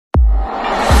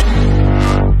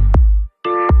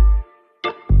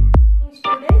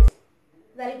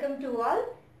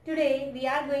Today we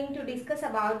are going to discuss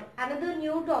about another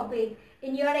new topic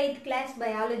in your 8th class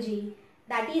biology,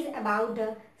 that is about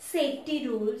safety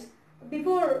rules.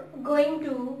 Before going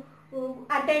to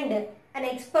attend an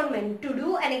experiment, to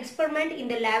do an experiment in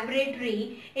the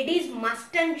laboratory, it is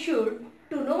must and should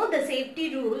to know the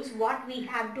safety rules what we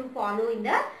have to follow in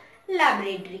the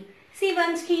laboratory. See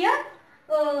once here.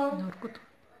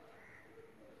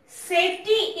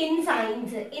 Safety in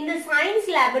science. In the science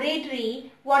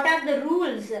laboratory, what are the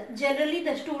rules generally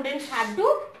the students have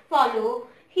to follow?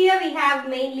 Here we have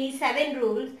mainly 7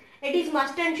 rules. It is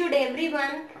must and should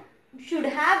everyone should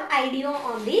have idea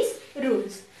on these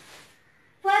rules.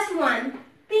 First one,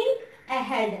 think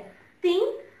ahead.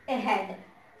 Think ahead.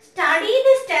 Study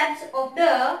the steps of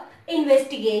the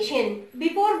investigation.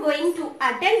 Before going to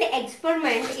attend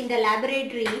experiment in the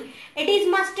laboratory, it is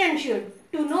must and should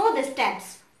to know the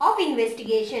steps of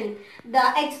investigation. The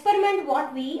experiment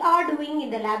what we are doing in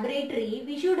the laboratory,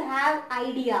 we should have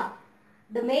idea.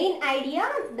 The main idea,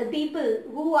 the people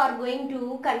who are going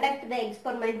to conduct the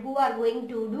experiment, who are going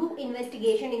to do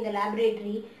investigation in the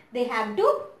laboratory, they have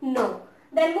to know.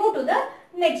 Then move to the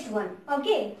next one.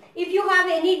 Okay. If you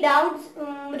have any doubts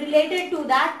related to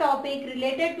that topic,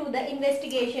 related to the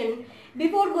investigation,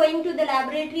 before going to the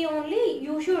laboratory only,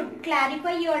 you should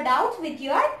clarify your doubts with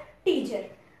your teacher.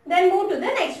 Then move to the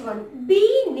next one. Be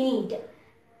neat.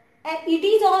 It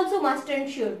is also must and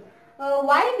should.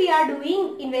 While we are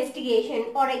doing investigation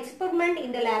or experiment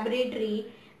in the laboratory,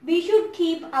 we should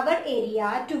keep our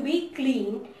area to be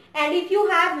clean. And if you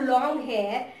have long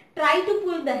hair, try to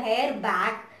pull the hair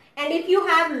back. And if you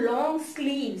have long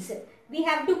sleeves, we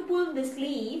have to pull the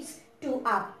sleeves to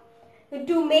up.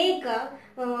 To make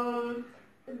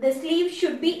the sleeves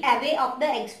should be away of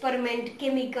the experiment,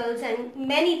 chemicals and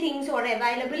many things are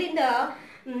available in the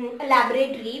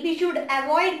laboratory. We should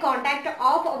avoid contact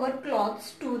of our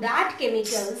clothes to that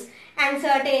chemicals and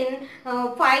certain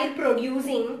fire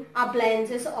producing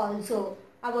appliances also.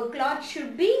 Our clothes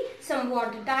should be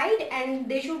somewhat tight and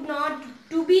they should not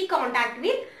to be contact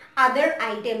with other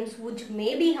items which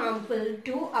may be harmful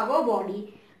to our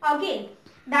body. Okay,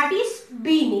 that is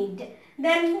be neat.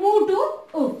 Then move to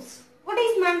oops. What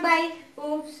is meant by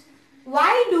oops?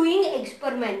 While doing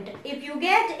experiment, if you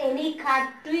get any cut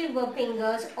to your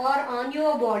fingers or on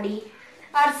your body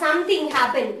or something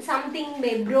happen, something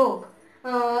may broke,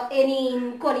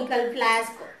 any conical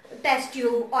flask, test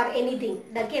tube or anything,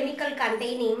 the chemical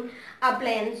containing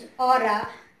appliance or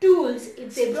tools,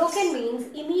 if they broken means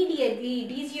immediately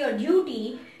it is your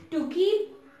duty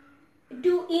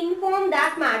to inform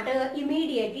that matter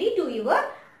immediately to your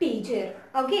teacher.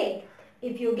 Okay.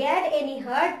 If you get any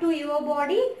hurt to your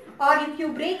body or if you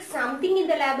break something in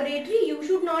the laboratory, you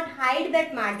should not hide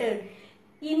that matter.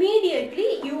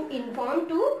 Immediately you inform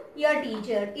to your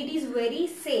teacher. It is very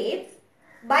safe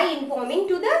by informing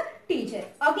to the teacher.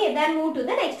 Okay, then move to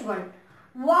the next one.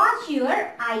 Watch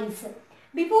your eyes.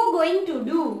 Before going to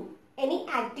do any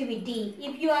activity,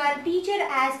 if your teacher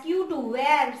asks you to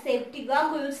wear safety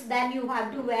goggles, then you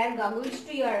have to wear goggles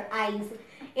to your eyes.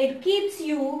 It keeps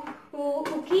you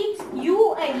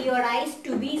and your eyes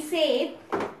to be safe.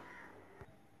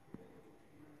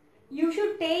 You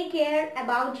should take care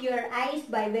about your eyes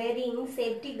by wearing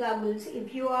safety goggles.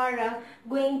 If you are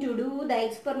going to do the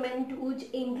experiment which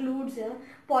includes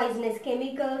poisonous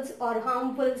chemicals or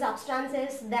harmful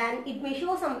substances, then it may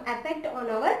show some effect on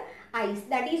our eyes.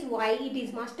 That is why it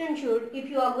is must and should. If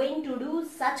you are going to do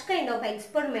such kind of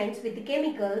experiments with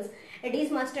chemicals, it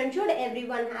is must and should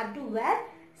everyone have to wear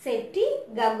safety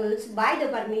goggles by the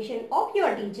permission of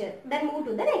your teacher. Then move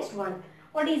to the next one.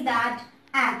 What is that?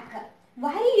 Act.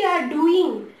 While you are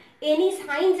doing any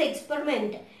science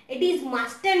experiment, it is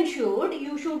must and should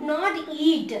you should not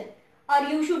eat or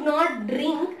you should not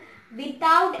drink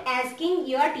without asking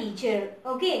your teacher.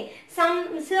 Okay.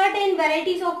 Some certain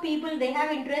varieties of people, they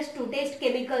have interest to taste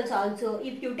chemicals also.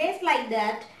 If you taste like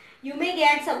that, you may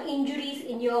get some injuries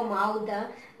in your mouth.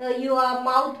 Your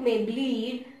mouth may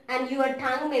bleed and your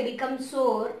tongue may become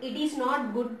sore. It is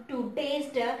not good to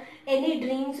taste any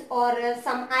drinks or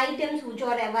some items which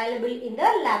are available in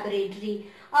the laboratory.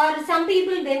 Or some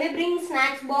people, they may bring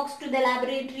snacks box to the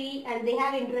laboratory and they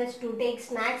have interest to take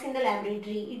snacks in the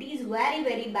laboratory. It is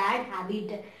very bad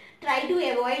habit. Try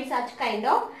to avoid such kind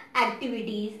of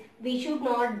activities. We should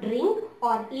not drink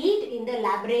or eat in the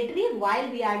laboratory while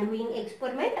we are doing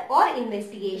experiment or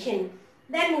investigation.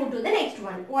 Then move to the next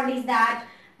one. What is that?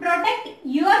 Protect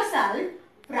yourself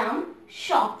from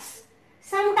shocks.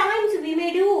 Sometimes we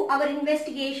may do our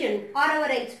investigation or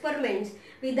our experiments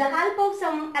with the help of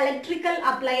some electrical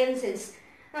appliances.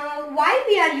 While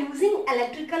we are using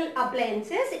electrical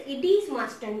appliances, it is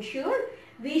must and should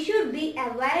we should be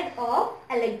aware of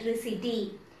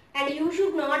electricity. And you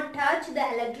should not touch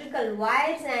the electrical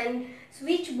wires and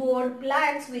switchboard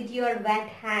plugs with your wet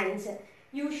hands.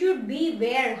 You should be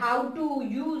aware how to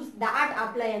use that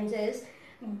appliances.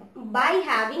 By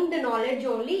having the knowledge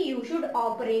only, you should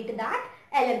operate that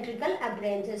electrical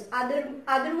appliances.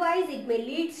 Otherwise, it may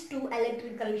lead to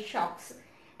electrical shocks.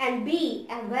 And be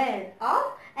aware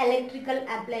of electrical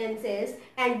appliances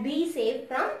and be safe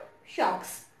from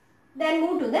shocks. Then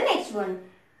move to the next one.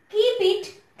 Keep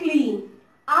it clean.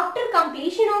 After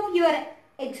completion of your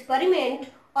experiment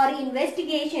or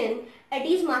investigation, it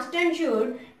is must and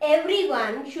should,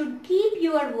 everyone should keep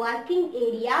your working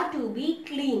area to be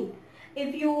clean.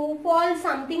 If you fall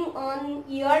something on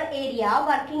your area,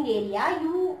 working area,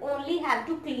 you only have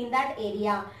to clean that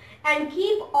area. And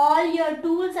keep all your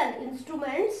tools and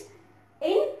instruments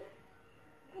in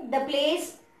the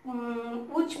place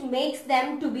which makes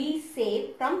them to be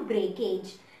safe from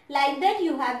breakage. Like that,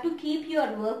 you have to keep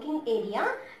your working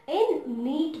area in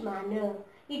neat manner.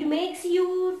 It makes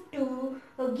you to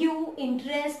give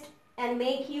interest and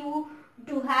make you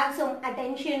to have some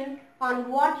attention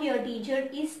on what your teacher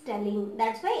is telling.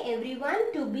 That's why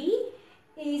everyone to be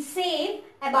safe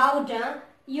about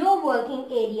your working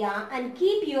area and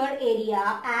keep your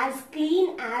area as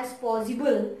clean as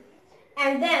possible.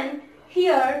 And then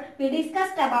here we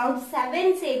discussed about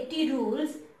 7 safety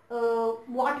rules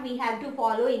what we have to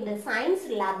follow in the science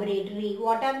laboratory.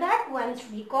 What are that? Once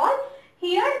we call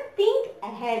here, think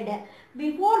ahead.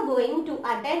 Before going to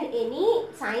attend any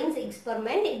science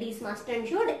experiment, it is must and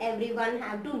should everyone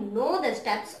have to know the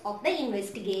steps of the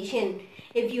investigation.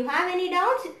 If you have any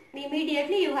doubts,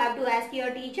 immediately you have to ask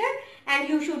your teacher and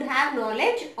you should have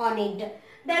knowledge on it.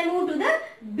 Then move to the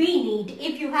be neat.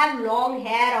 If you have long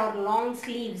hair or long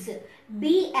sleeves,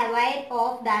 be aware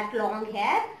of that long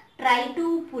hair. Try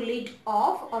to pull it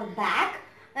off or back,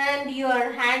 and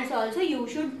your hands also you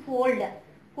should fold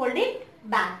it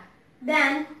back.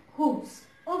 Then hoops.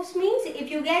 Hoops means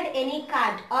if you get any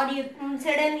cut or you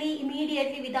suddenly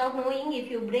immediately without knowing,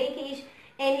 if you break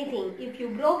anything, if you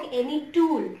broke any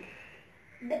tool,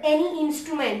 any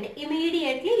instrument,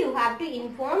 immediately you have to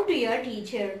inform to your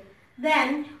teacher.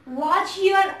 Then watch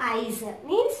your eyes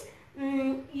means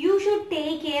you should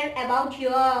take care about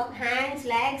your hands,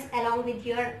 legs along with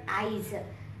your eyes.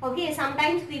 Okay,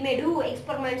 sometimes we may do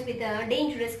experiments with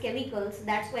dangerous chemicals.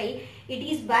 That's why it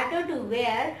is better to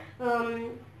wear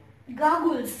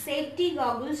goggles, safety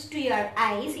goggles to your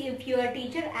eyes if your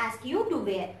teacher asks you to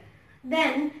wear.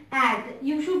 Then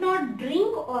you should not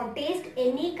drink or taste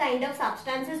any kind of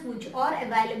substances which are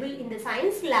available in the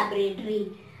science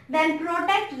laboratory. Then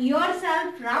protect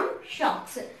yourself from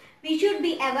shocks. We should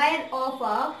be aware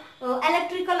of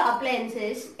electrical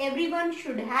appliances. Everyone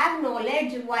should have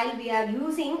knowledge while we are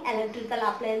using electrical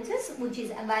appliances which is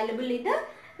available in the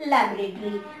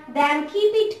laboratory. Then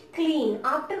keep it clean.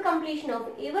 After completion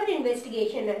of your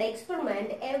investigation and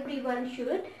experiment, everyone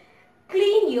should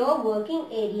clean your working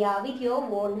area with your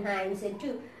own hands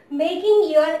too.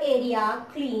 Making your area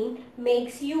clean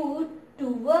makes you to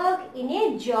work in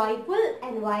a joyful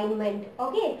environment.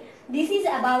 Okay, this is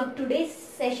about today's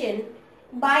session.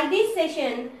 By this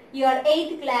session, your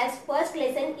 8th class first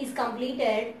lesson is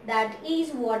completed, that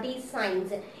is what is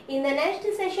science. In the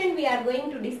next session, we are going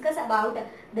to discuss about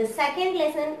the second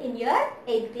lesson in your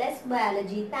 8th class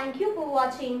biology. Thank you for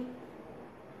watching.